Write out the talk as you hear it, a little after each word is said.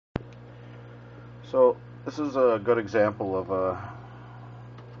So this is a good example of a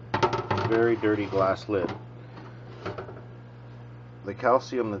very dirty glass lid. The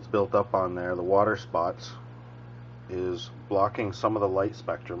calcium that's built up on there, the water spots, is blocking some of the light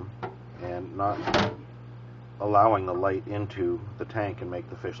spectrum and not allowing the light into the tank and make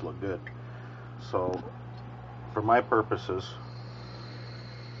the fish look good. So for my purposes,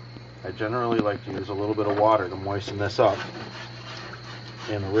 I generally like to use a little bit of water to moisten this up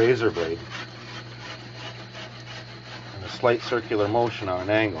in a razor blade in a slight circular motion on an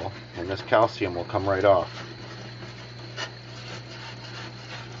angle, and this calcium will come right off.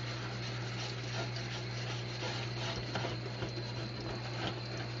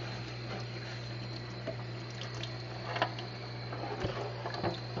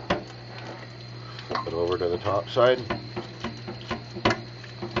 Flip it over to the top side.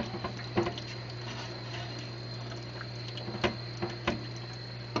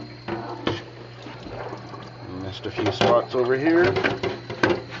 Missed a few spots over here.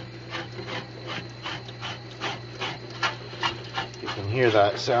 You can hear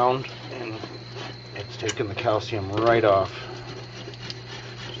that sound, and it's taking the calcium right off.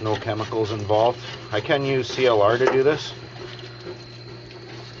 There's no chemicals involved. I can use CLR to do this,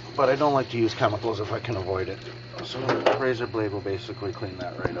 but I don't like to use chemicals if I can avoid it. So the razor blade will basically clean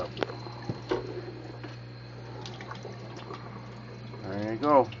that right up. There you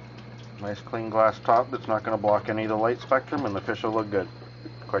go. Nice clean glass top that's not going to block any of the light spectrum, and the fish will look good.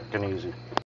 Quick and easy.